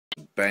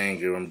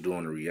banger. I'm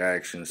doing a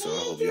reaction, so I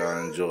hope y'all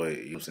enjoy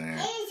it. You know what I'm saying?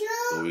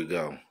 Here we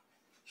go.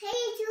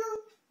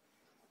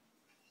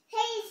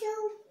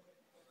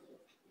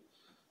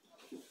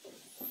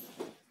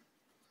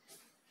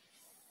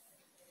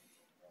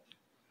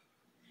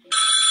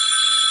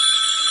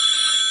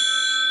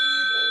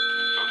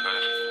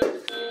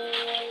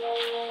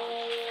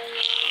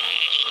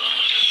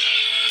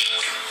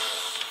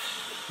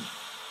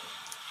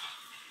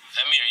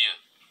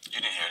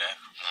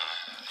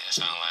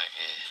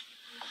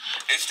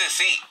 It's the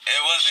seat.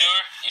 It wasn't.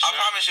 Sure? I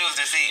promise you it's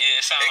the seat. Yeah,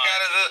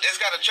 it's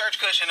got a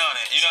church cushion on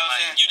it. You know what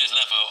I'm saying? You just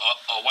left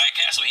a White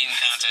Castle eating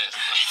contest.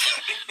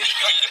 It's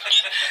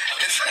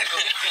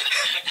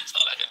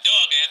like a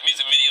dog ass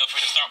music video for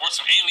the Star Wars.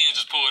 Some aliens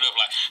just pulled up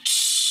like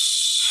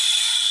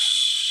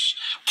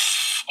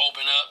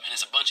open up and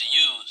it's a bunch of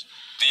U's.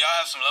 Do y'all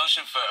have some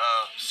lotion for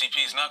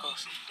CP's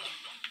knuckles?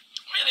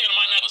 Man, look at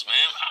my knuckles,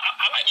 man.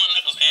 I like my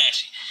knuckles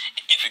ashy.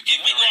 If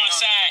we go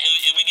outside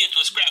and we get to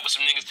a scrap with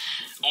some niggas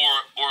or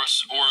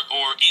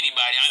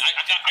anybody,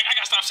 I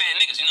gotta stop saying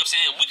niggas. You know what I'm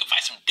saying? We could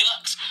fight some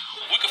ducks.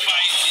 We could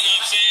fight. You know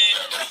what I'm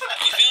saying?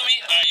 You feel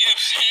me? Like, you know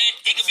what I'm saying?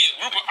 It could be a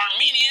group of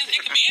Armenians.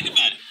 It could be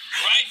anybody,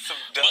 right?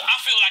 But I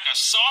feel like a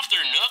softer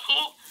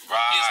knuckle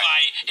is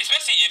like,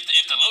 especially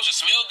if the lotion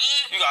smell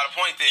good. You got a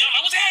point there. I'm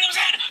like, what's happening?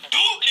 What's happening?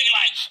 Dude, nigga,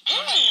 like,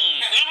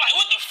 and I'm like,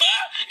 what the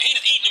fuck? And he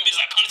just eating them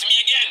bitches like, come to me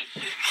again.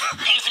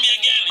 Come to me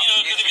again. You know,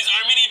 because if he's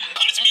Armenian,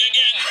 come to me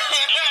again.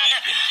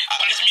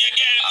 Come to me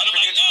again. And I'm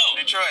like, no.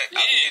 Detroit.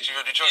 I'll get you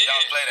from Detroit.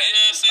 Y'all play that. You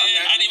know what I'm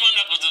saying? Okay. I need my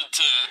knuckles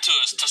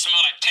to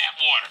smell like tap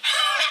water.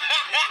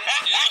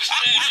 You know what I'm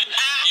saying?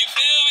 You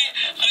feel me?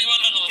 I need my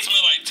knuckles to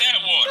smell like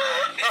tap water.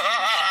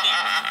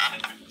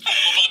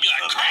 Motherfucker be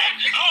like, crack.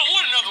 I don't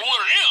want another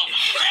one of them.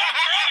 Crack.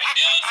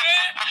 You know what I'm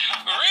saying?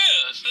 For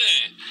real.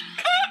 Shit.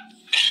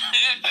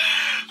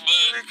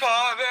 But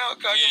calm down.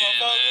 Can I get my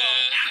phone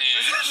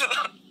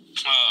out?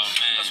 Oh,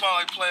 man. That's why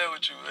I like playing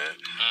with you, man.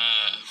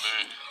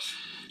 Man.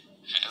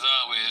 As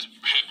always,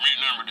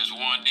 remember this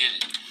one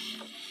digit.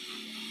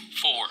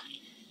 4.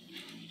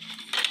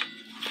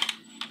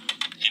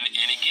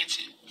 And it gets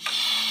it.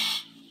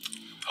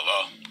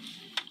 Hello?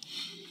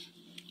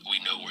 We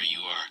know where you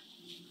are.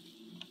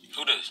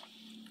 Who does?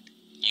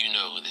 You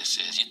know who this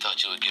is. You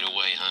thought you would get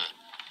away, huh?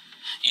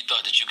 You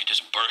thought that you could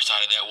just burst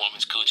out of that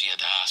woman's coochie at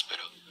the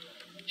hospital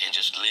and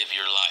just live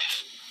your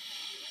life.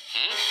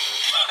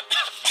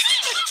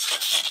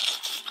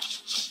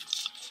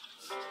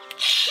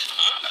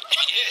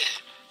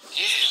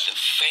 Yeah, the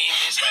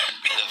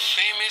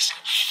famous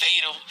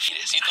fatal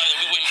fetus. You thought that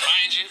we wouldn't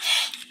find you?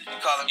 You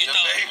call him your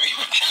baby?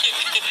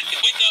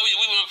 We thought we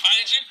wouldn't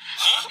find you?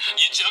 Huh?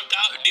 You jumped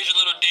out, did your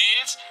little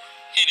dance,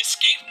 and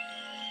escaped.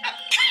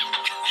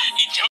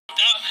 You jumped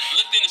out,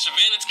 looked in the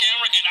surveillance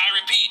camera, and I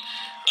repeat,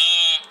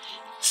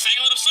 sang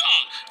a little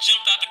song.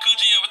 Jumped out the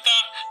coochie of a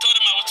thought, told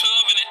them I was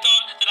 12, and they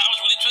thought that I was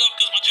really 12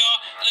 because my jaw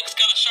looks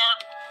kind of sharp.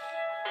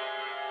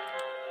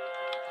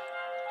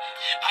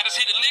 I just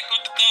hit a lick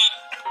with the thought.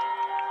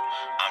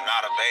 I'm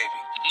not a baby.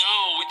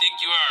 No, we think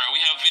you are. We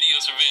have video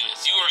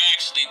surveillance. You are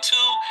actually 2.5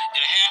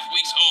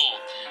 weeks old.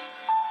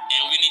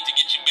 And we need to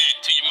get you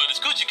back to your mother's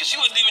coochie because she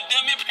wasn't even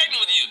done being pregnant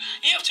with you.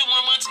 You have 2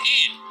 more months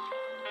in.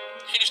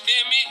 You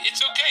understand me?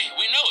 It's okay.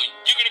 We know it.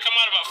 You're going to come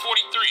out about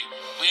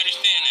 43. We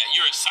understand that.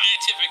 You're a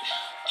scientific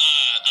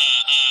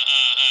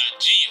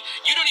genius.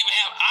 You don't even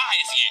have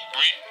eyes yet,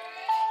 Brent.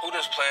 Who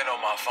just playing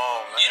on my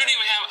phone, man? You don't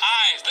even have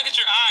eyes. Look at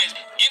your eyes.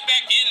 Get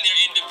back in there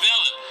and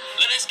develop.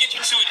 Let us get you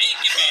to an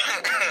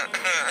incubator.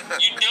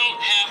 You don't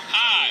have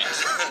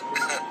eyes.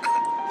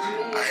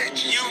 I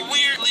hate you. You're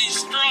weirdly,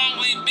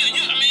 strongly built.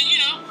 You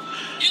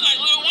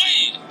like Lil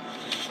Wayne.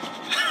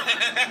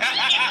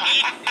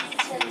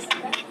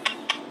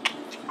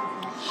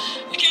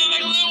 You kind of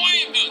like Lil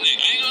Wayne built,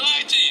 nigga. I ain't gonna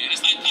lie to you.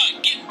 It's like,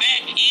 get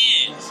back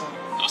in.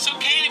 It's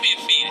okay to be a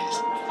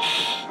fetus.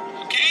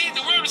 Okay?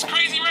 The world is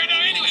crazy right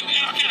now anyway. We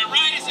got all kind of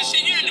riots and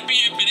shit. You didn't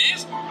be in for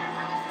this.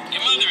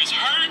 Your mother is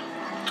hurt.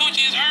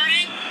 Coochie is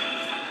hurting.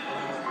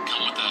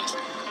 Come with us.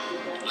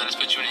 Let us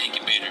put you in an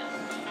incubator.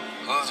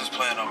 Who's just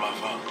playing on my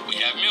phone?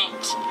 We have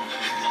milks.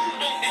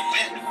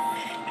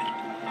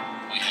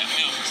 We have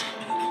milks.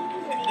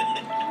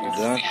 You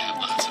done? We have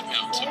lots of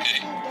milks,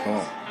 okay?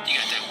 Come on. You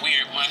got that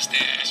weird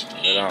mustache.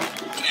 Get out.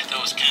 You got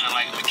those kind of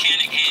like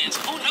mechanic hands.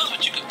 Who knows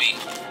what you could be?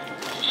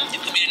 You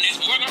could be the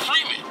next Morgan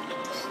Freeman.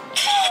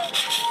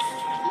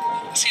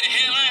 See the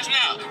headlines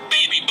now?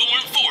 Baby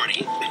born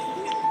 40.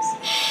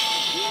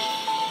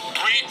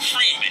 Brent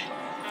Freeman.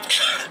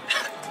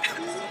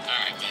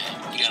 Alright,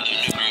 man. You got a little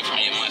new girl from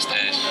your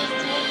mustache.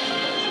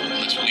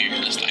 Looks weird.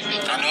 Looks like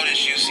that. I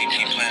noticed you see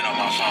me playing on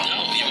my phone.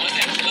 No, your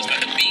mustache looks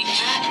like a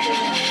beach.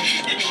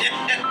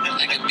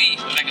 Like a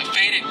beach. Like a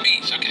faded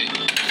beach. Okay.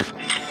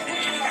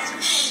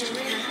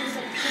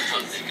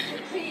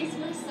 Please,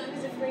 my son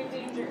is in great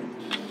danger.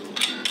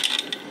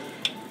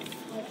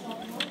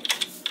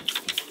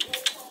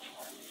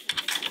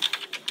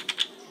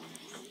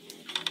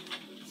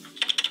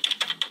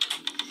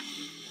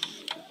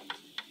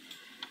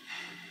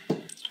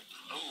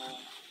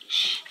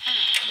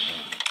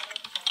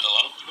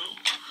 Hello?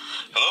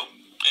 Hello?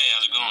 Hey,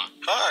 how's it going?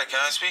 Hi,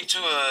 can I speak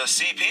to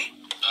CP?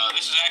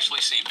 This is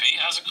actually CP.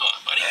 How's it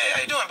going, buddy? Hey,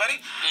 how you doing,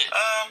 buddy? Yeah.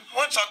 I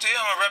want to talk to you.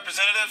 I'm a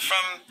representative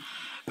from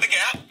The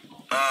Gap.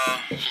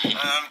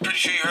 I'm pretty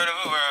sure you heard of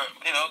it. We're a,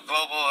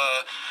 global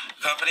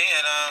company,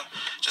 and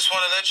just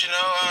want to let you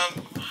know,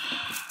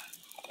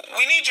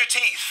 we need your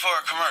teeth for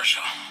a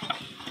commercial.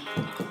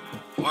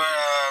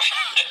 We're,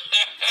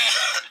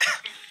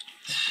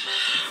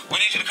 we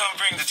need you to come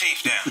bring the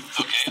teeth down.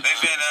 Okay.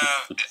 They've been,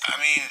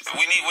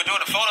 we're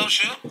doing a photo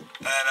shoot,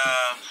 and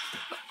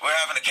we're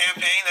having a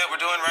campaign that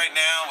we're doing right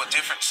now with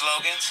different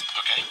slogans.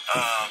 Okay.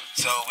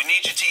 So we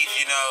need your teeth,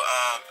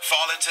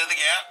 fall into the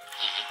gap.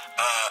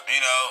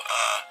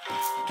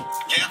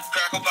 Gap,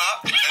 crackle,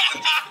 pop.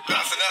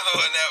 That's another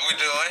one that we're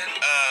doing.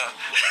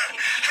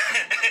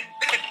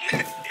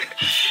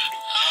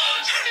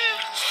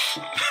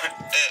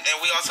 And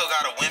we also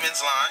got a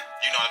women's line,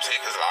 you know what I'm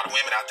saying? Because a lot of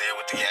women out there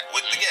with the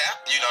gap,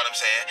 you know what I'm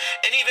saying?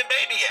 And even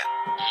baby gap,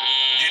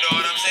 you know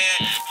what I'm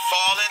saying?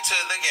 Fall into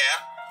the gap,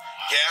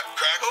 gap,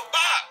 crackle,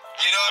 pop.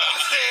 You know what I'm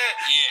saying?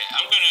 Yeah,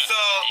 I'm gonna.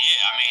 So,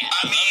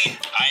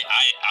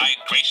 I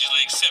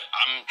graciously accept.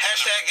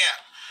 Hashtag gap.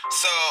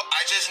 So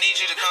I just need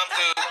you to come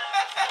through.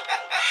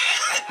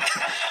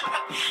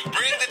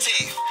 Bring the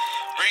teeth.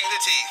 Bring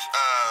the teeth.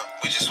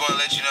 We just want to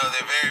let you know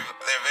they're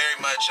very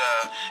much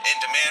in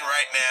demand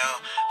right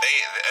now.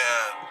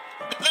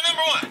 They're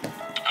number one.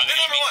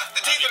 They're number one.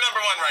 The teeth are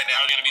number one right now.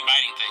 Are we gonna be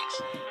biting things?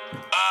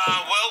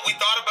 Well, we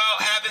thought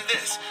about having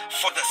this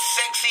for the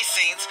sexy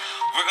scenes.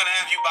 We're gonna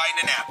have you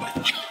biting an apple,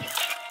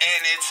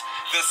 and it's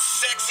the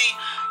sexy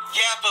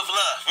gap of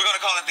love. We're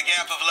gonna call it the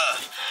gap of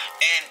love.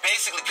 And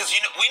basically, because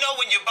we know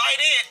when you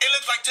bite in, it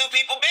looks like two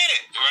people bit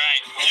it.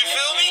 Right. You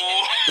feel me?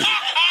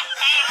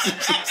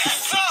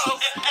 So,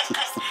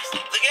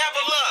 the gap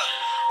of love.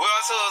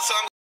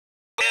 I'm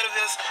glad of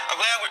this. I'm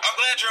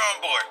glad you're on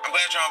board. We're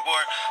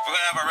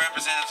gonna have our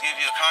representatives give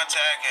you a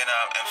contact and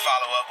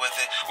follow up with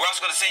it. We're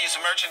also gonna send you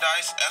some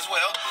merchandise as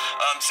well.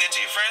 Send to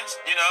your friends,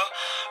 and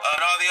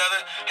all the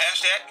other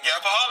hashtag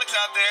Gapaholics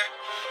out there.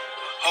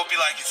 Hope you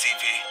like it,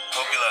 CP.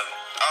 Hope you love it.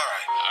 All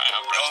right.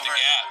 I'll press the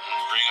gap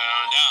and bring it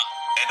on down.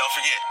 And don't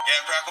forget,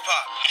 gap, crackle,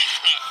 pop.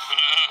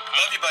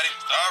 Love you, buddy.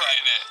 All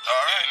right.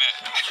 All right.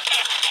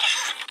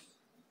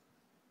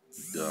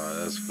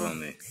 That's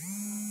funny.